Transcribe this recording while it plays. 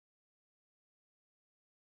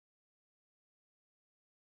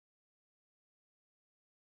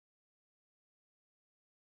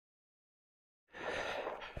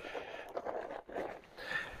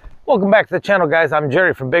Welcome back to the channel, guys. I'm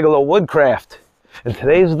Jerry from Bigelow Woodcraft, and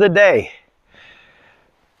today's the day.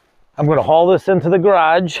 I'm going to haul this into the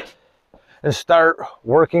garage and start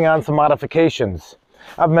working on some modifications.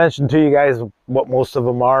 I've mentioned to you guys what most of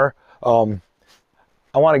them are. I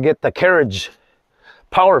want to get the Carriage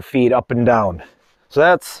power feed up and down. So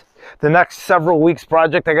that's the next several weeks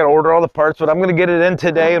project. I got to order all the parts, but I'm going to get it in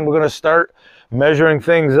today, and we're going to start measuring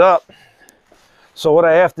things up. So what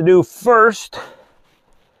I have to do first,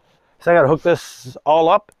 so I got to hook this all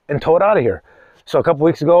up and tow it out of here. So a couple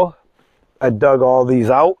weeks ago, I dug all these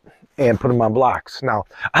out and put them on blocks. Now,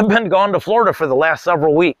 I've been gone to Florida for the last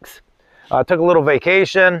several weeks. I took a little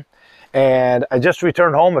vacation, and I just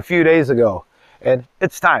returned home a few days ago. And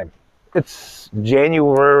it's time. It's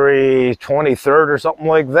January 23rd or something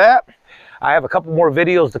like that. I have a couple more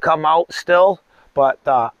videos to come out still, but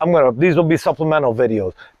these will be supplemental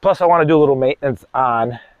videos. Plus, I want to do a little maintenance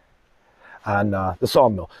on the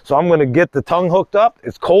sawmill. So I'm going to get the tongue hooked up.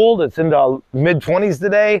 It's cold. It's in the mid-20s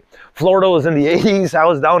today. Florida was in the 80s. I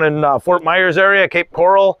was down in Fort Myers area, Cape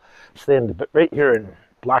Coral, staying right here and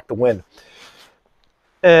block the wind.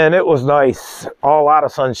 And it was nice. A lot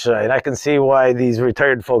of sunshine. I can see why these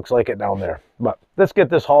retired folks like it down there. But let's get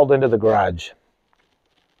this hauled into the garage.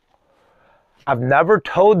 I've never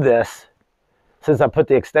towed this since I put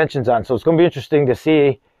the extensions on, so it's going to be interesting to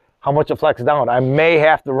see how much it flexes down. I may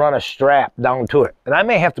have to run a strap down to it. And I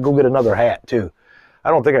may have to go get another hat too.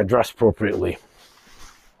 I don't think I dressed appropriately.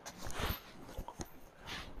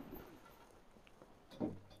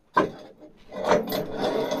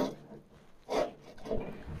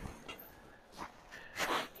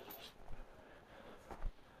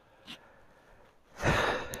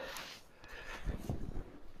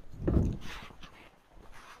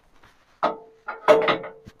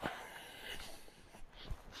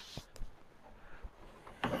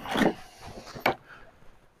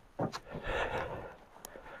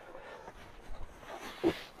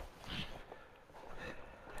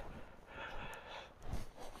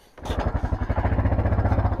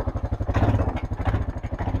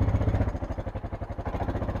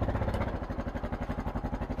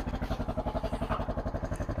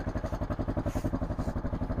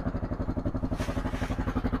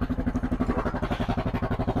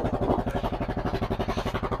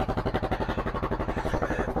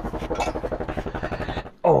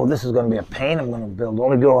 Oh, this is going to be a pain. I'm going to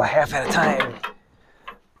only go a half at a time.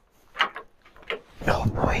 Oh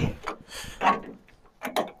boy.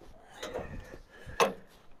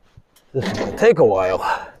 This is going to take a while.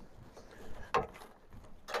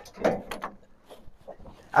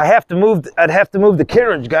 I'd have to move the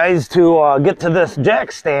carriage, guys, to get to this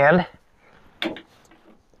jack stand.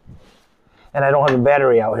 And I don't have a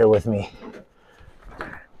battery out here with me.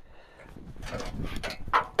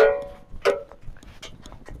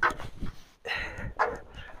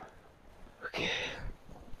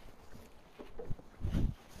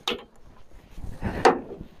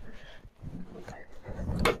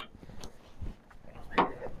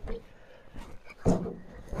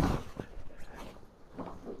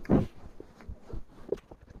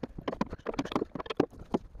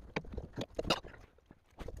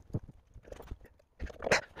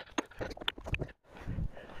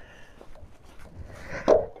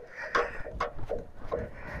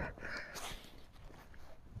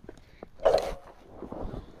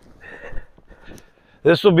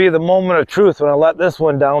 This will be the moment of truth when I let this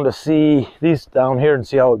one down to see these down here and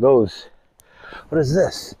see how it goes. What is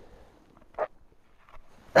this?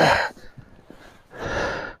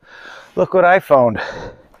 Look what I found.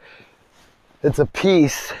 It's a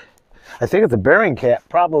piece. I think it's a bearing cap,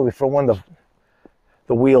 probably for one of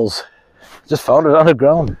the wheels. Just found it on the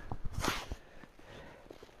ground.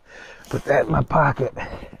 Put that in my pocket.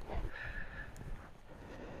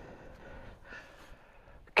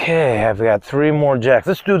 Okay, I've got 3 more jacks.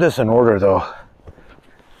 Let's do this in order though.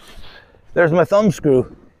 There's my thumb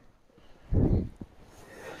screw.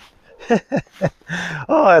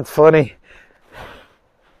 Oh, that's funny.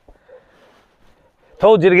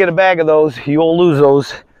 Told you to get a bag of those. You'll lose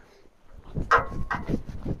those.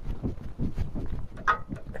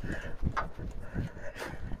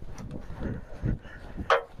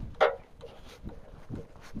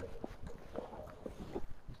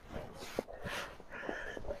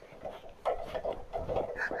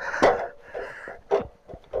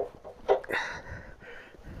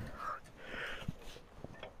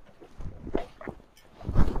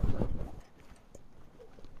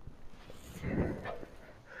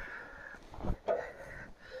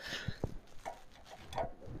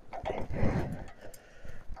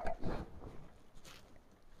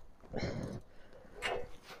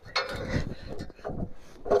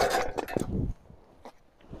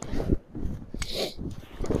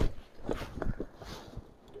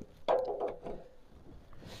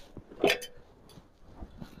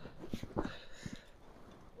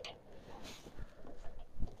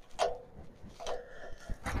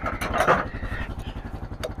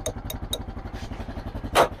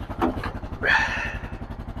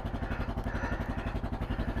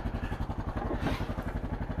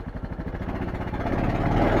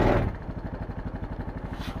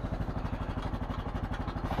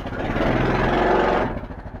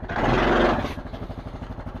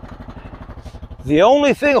 The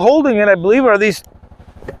only thing holding it, I believe, are this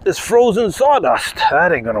frozen sawdust.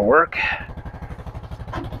 That ain't gonna work.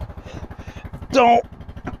 Don't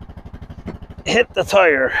hit the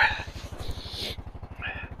tire.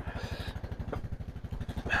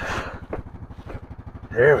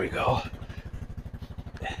 There we go.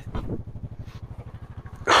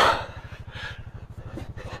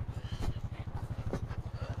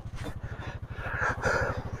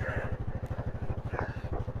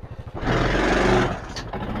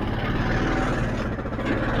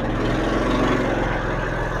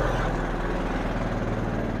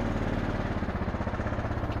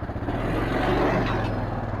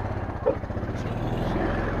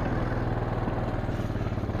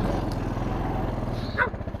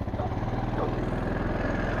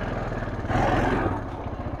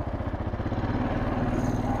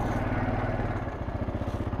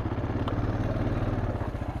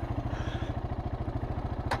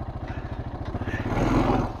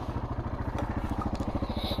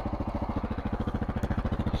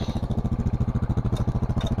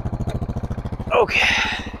 Okay.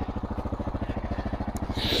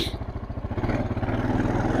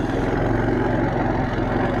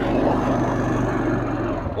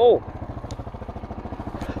 Oh.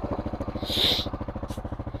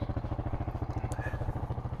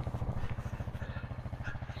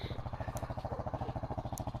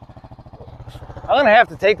 I'm gonna have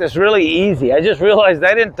to take this really easy. I just realized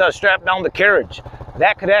I didn't strap down the carriage.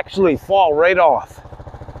 That could actually fall right off.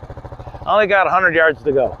 I only got 100 yards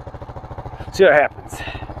to go. See what happens.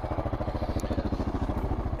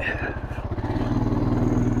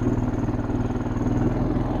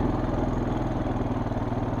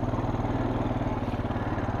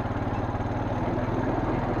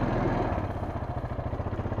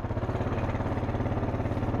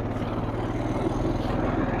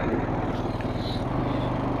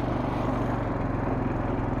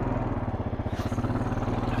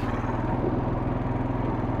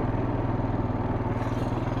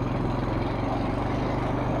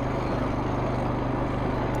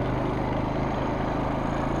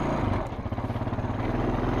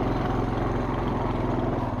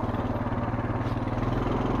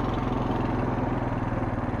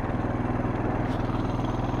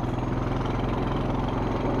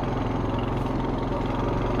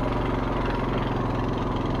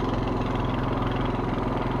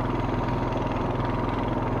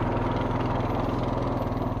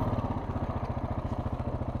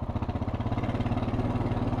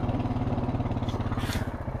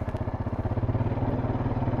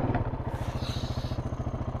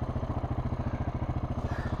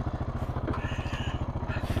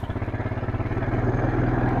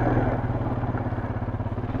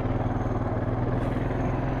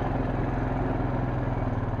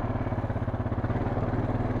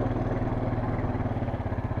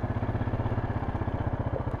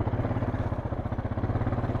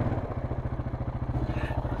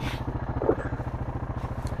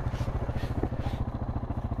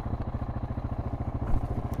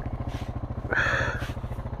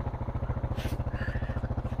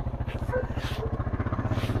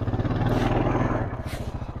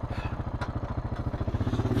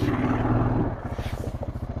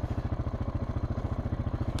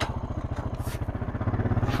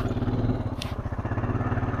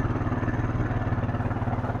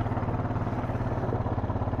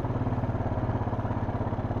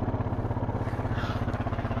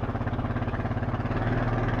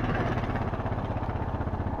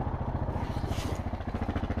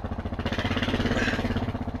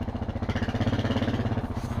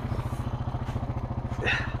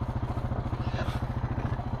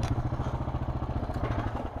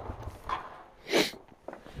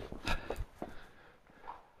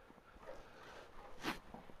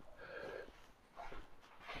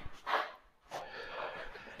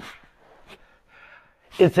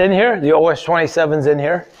 It's in here, the OS27's in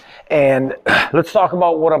here, and let's talk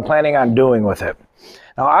about what I'm planning on doing with it.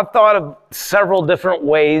 Now, I've thought of several different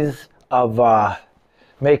ways of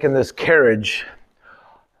making this carriage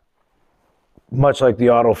much like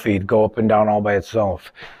the auto feed, go up and down all by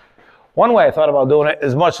itself. One way I thought about doing it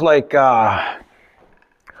is much like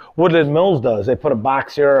Woodland Mills does. They put a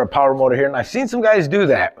box here, a power motor here, and I've seen some guys do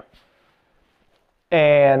that.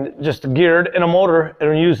 And just geared in a motor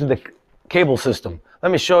and using the cable system.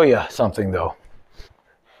 Let me show you something though.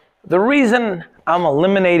 The reason I'm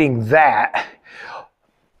eliminating that,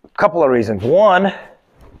 a couple of reasons. One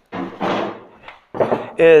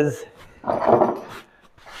is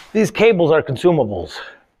these cables are consumables.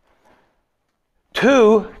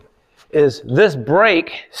 Two is this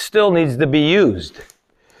brake still needs to be used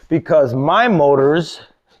because my motors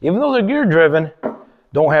even though they're gear driven,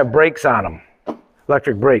 don't have brakes on them,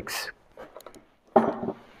 electric brakes.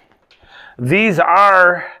 These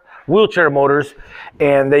are wheelchair motors,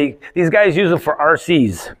 and these guys use them for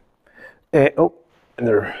RCs. And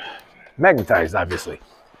they're magnetized, obviously.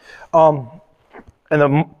 And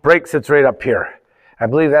the brake sits right up here. I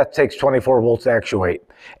believe that takes 24 volts to actuate,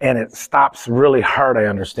 and it stops really hard, I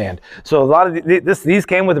understand. So a lot of these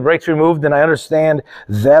came with the brakes removed, and I understand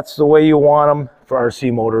that's the way you want them for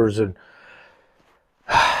RC motors, and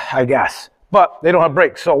I guess. But they don't have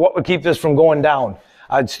brakes, so what would keep this from going down?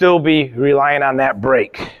 I'd still be relying on that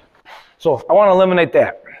brake. So I want to eliminate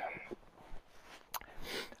that.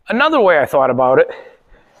 Another way I thought about it,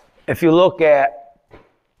 if you look at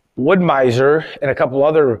Wood Miser and a couple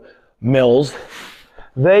other mills,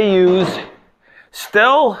 they use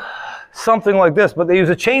still something like this, but they use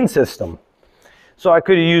a chain system. So I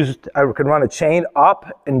could run a chain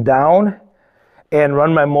up and down and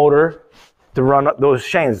run my motor to run up those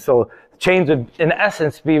chains. So chains would, in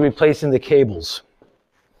essence, be replacing the cables.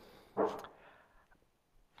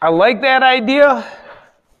 I like that idea,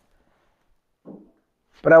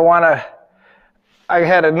 but I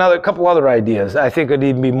had a couple other ideas. I think it'd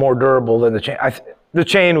even be more durable than the chain. The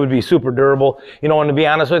chain would be super durable. You know, and to be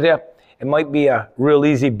honest with you, it might be a real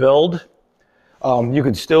easy build. You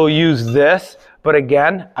could still use this, but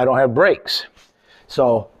again, I don't have brakes.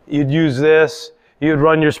 So you'd use this, you'd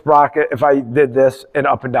run your sprocket if I did this and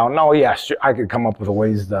up and down. No, yes, I could come up with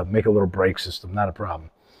ways to make a little brake system, not a problem.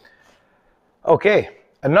 Okay,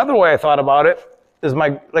 another way I thought about it is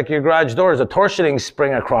like your garage door is a torsioning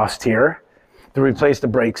spring across here to replace the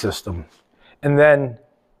brake system. And then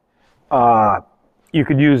you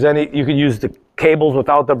could use the cables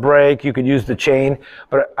without the brake, you could use the chain,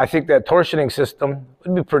 but I think that torsioning system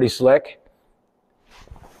would be pretty slick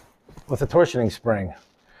with a torsioning spring.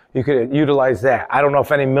 You could utilize that. I don't know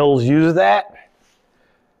if any mills use that.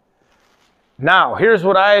 Now, here's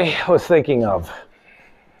what I was thinking of.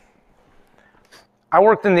 I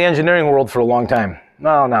worked in the engineering world for a long time.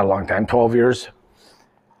 No, not a long time, 12 years.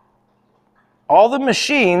 All the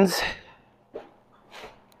machines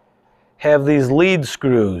have these lead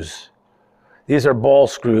screws. These are ball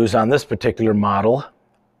screws on this particular model.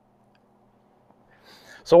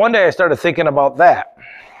 So one day I started thinking about that.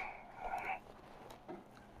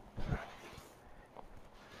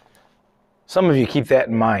 Some of you keep that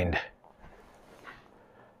in mind.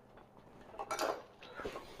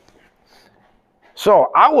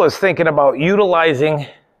 So I was thinking about utilizing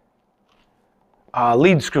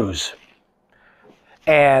lead screws.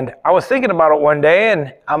 And I was thinking about it one day,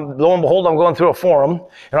 and lo and behold, I'm going through a forum.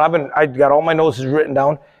 You know, I got all my notes written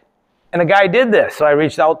down, and a guy did this, so I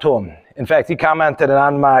reached out to him. In fact, he commented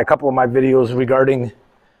on a couple of my videos regarding,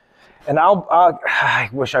 and I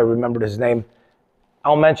wish I remembered his name.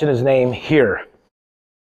 I'll mention his name here.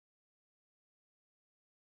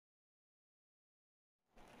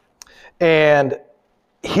 And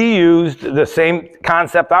he used the same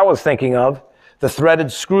concept I was thinking of, the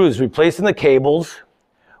threaded screws, replacing the cables.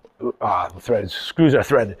 The screws are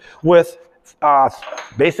threaded with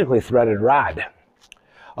basically threaded rod.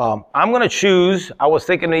 I'm going to choose, I was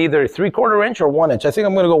thinking either 3/4 inch or 1 inch. I think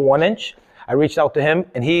I'm going to go 1 inch. I reached out to him,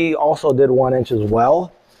 and he also did 1 inch as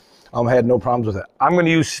well. I had no problems with it. I'm going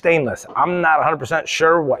to use stainless. I'm not 100%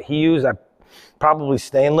 sure what he used. Probably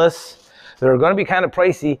stainless. They're going to be kind of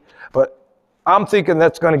pricey, but I'm thinking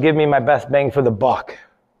that's going to give me my best bang for the buck.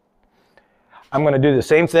 I'm going to do the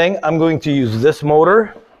same thing. I'm going to use this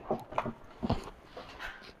motor.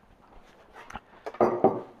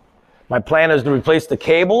 My plan is to replace the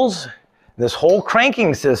cables, this whole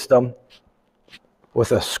cranking system,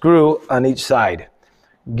 with a screw on each side.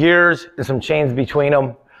 Gears and some chains between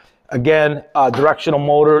them. Again, directional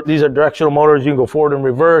motor. These are directional motors. You can go forward and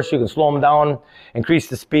reverse. You can slow them down, increase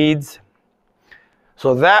the speeds.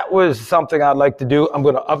 So that was something I'd like to do. I'm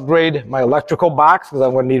going to upgrade my electrical box because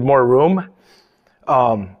I'm going to need more room.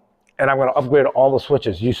 And I'm going to upgrade all the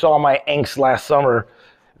switches. You saw my angst last summer.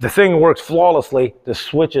 The thing works flawlessly. The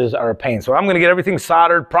switches are a pain. So I'm going to get everything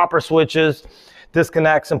soldered, proper switches,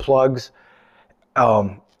 disconnects and plugs,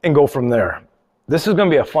 and go from there. This is going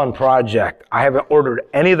to be a fun project. I haven't ordered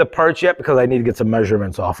any of the parts yet because I need to get some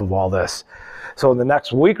measurements off of all this. So in the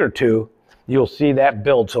next week or two, you'll see that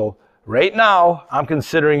build. So right now, I'm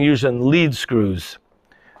considering using lead screws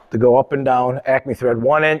to go up and down. Acme thread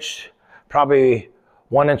 1 inch, probably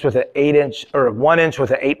 1 inch with an 8 inch, or 1 inch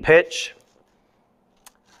with an 8 pitch.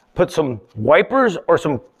 Put some wipers or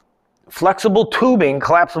some flexible tubing,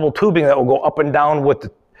 collapsible tubing that will go up and down with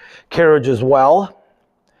the carriage as well.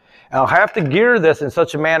 And I'll have to gear this in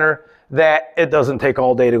such a manner that it doesn't take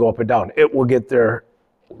all day to go up and down. It will get there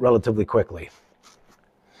relatively quickly.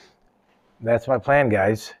 That's my plan,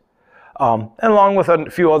 guys. And along with a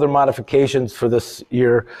few other modifications for this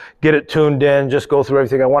year, get it tuned in, just go through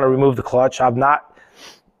everything. I want to remove the clutch. I've not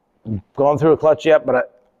gone through a clutch yet,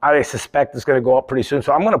 but I suspect it's going to go up pretty soon.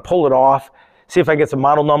 So I'm going to pull it off, see if I get some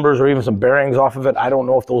model numbers or even some bearings off of it. I don't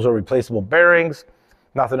know if those are replaceable bearings.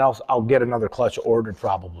 Nothing else, I'll get another clutch ordered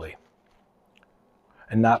probably.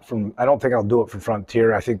 And not from, I don't think I'll do it from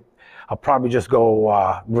Frontier. I think I'll probably just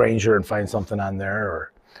go Granger and find something on there,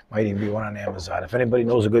 or might even be one on Amazon. If anybody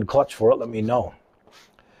knows a good clutch for it, let me know.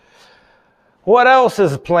 What else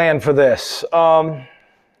is planned for this? Got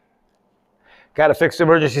to fix the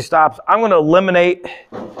emergency stops. I'm going to eliminate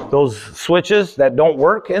those switches that don't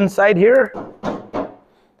work inside here.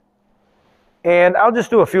 And I'll just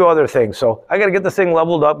do a few other things. So I got to get this thing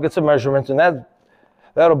leveled up, get some measurements, and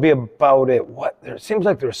that'll be about it. It seems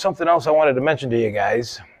like there's something else I wanted to mention to you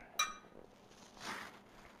guys.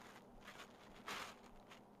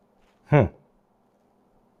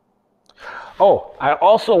 Oh, I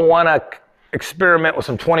also want to experiment with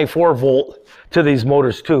some 24 volt to these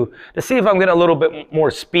motors too, to see if I'm getting a little bit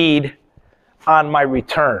more speed on my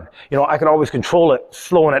return. You know, I can always control it,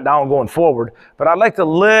 slowing it down going forward, but I'd like to a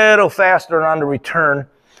little faster on the return.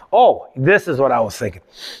 Oh, this is what I was thinking.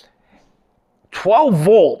 12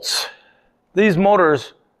 volts, these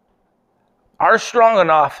motors are strong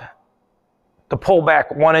enough to pull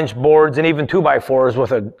back 1-inch boards and even 2x4s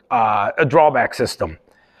with a drawback system.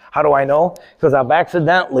 How do I know? Because I've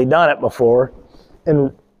accidentally done it before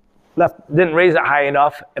and didn't raise it high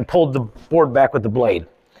enough and pulled the board back with the blade.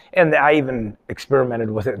 And I even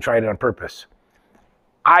experimented with it and tried it on purpose.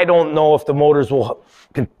 I don't know if the motors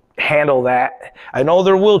can handle that. I know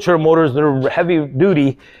they're wheelchair motors, they're heavy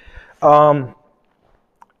duty. I'll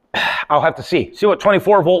have to see what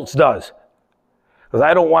 24 volts does. Because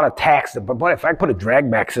I don't want to tax it, but boy, if I put a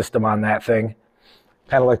drag back system on that thing,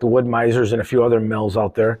 kind of like the Wood Misers and a few other mills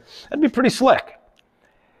out there, that'd be pretty slick.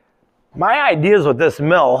 My ideas with this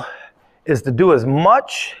mill is to do as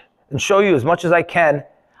much and show you as much as I can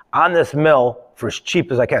on this mill for as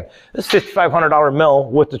cheap as I can. This $5,500 mill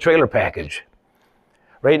with the trailer package.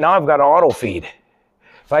 Right now I've got an auto feed.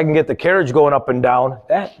 If I can get the carriage going up and down,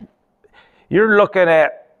 you're looking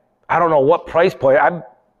at, I don't know what price point. I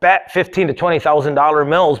bet $15,000 to $20,000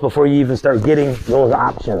 mills before you even start getting those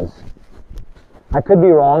options. I could be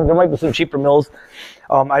wrong. There might be some cheaper mills.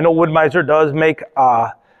 I know Wood Miser does make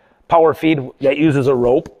power feed that uses a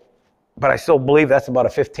rope, but I still believe that's about a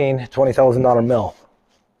 $15,000 to $20,000 mill.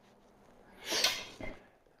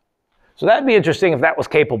 So that'd be interesting if that was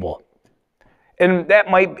capable. And that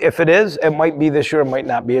might, if it is, it might be this year, it might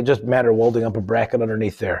not be. It just matter of welding up a bracket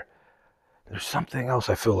underneath there. There's something else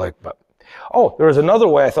I feel like, but oh, there was another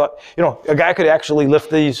way I thought, you know, a guy could actually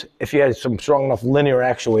lift these if you had some strong enough linear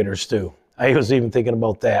actuators too. I was even thinking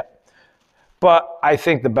about that. But I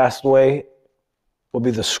think the best way will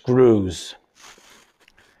be the screws.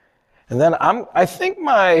 And then I see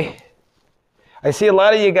a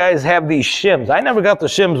lot of you guys have these shims. I never got the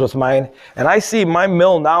shims with mine, and I see my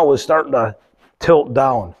mill now is starting to tilt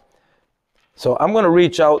down. So I'm going to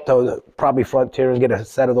reach out to probably Frontier and get a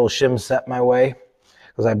set of those shims set my way,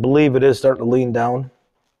 because I believe it is starting to lean down.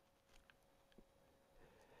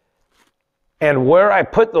 And where I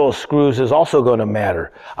put those screws is also going to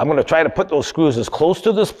matter. I'm going to try to put those screws as close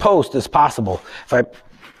to this post as possible. Let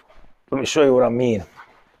me show you what I mean.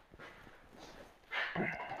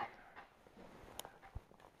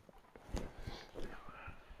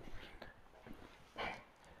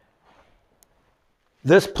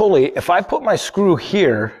 This pulley, if I put my screw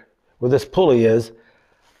here, where this pulley is,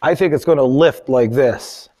 I think it's going to lift like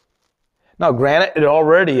this. Now, granted, it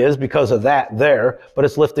already is because of that there, but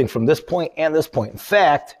it's lifting from this point and this point. In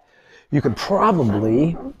fact, you could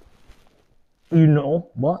probably, you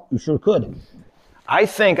sure could. I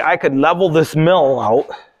think I could level this mill out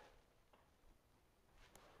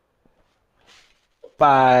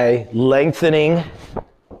by loosening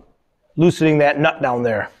that nut down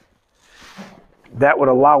there. That would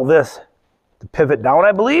allow this to pivot down,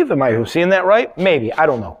 I believe. Am I seeing that right? Maybe, I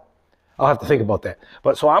don't know. I'll have to think about that.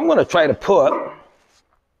 But so I'm going to try to put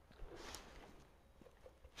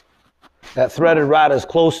that threaded rod as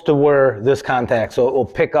close to where this contacts, so it will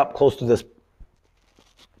pick up close to this.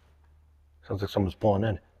 Sounds like someone's pulling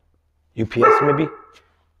in. UPS maybe?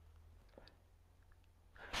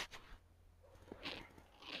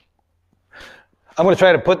 I'm going to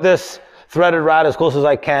try to put this threaded rod as close as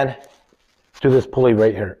I can to this pulley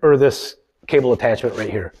right here, or this cable attachment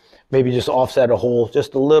right here. Maybe just offset a hole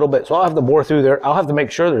just a little bit. So I'll have to bore through there. I'll have to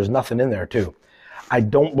make sure there's nothing in there too. I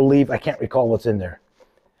can't recall what's in there.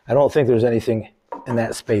 I don't think there's anything in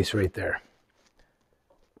that space right there.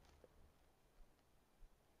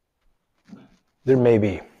 There may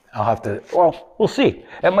be. I'll have to, well, we'll see.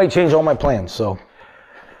 That might change all my plans. So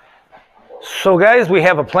guys, we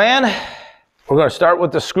have a plan. We're going to start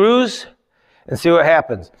with the screws and see what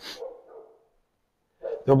happens.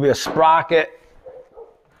 There'll be a sprocket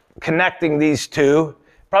connecting these two.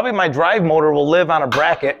 Probably my drive motor will live on a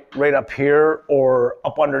bracket right up here or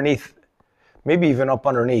up underneath, maybe even up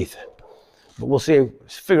underneath. But we'll see,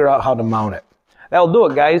 figure out how to mount it. That'll do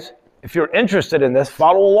it, guys. If you're interested in this,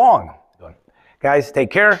 follow along. Guys, take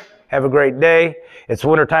care. Have a great day. It's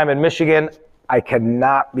wintertime in Michigan. I'm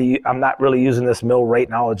not really using this mill right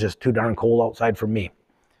now. It's just too darn cold outside for me.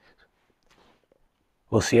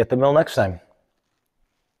 We'll see you at the mill next time.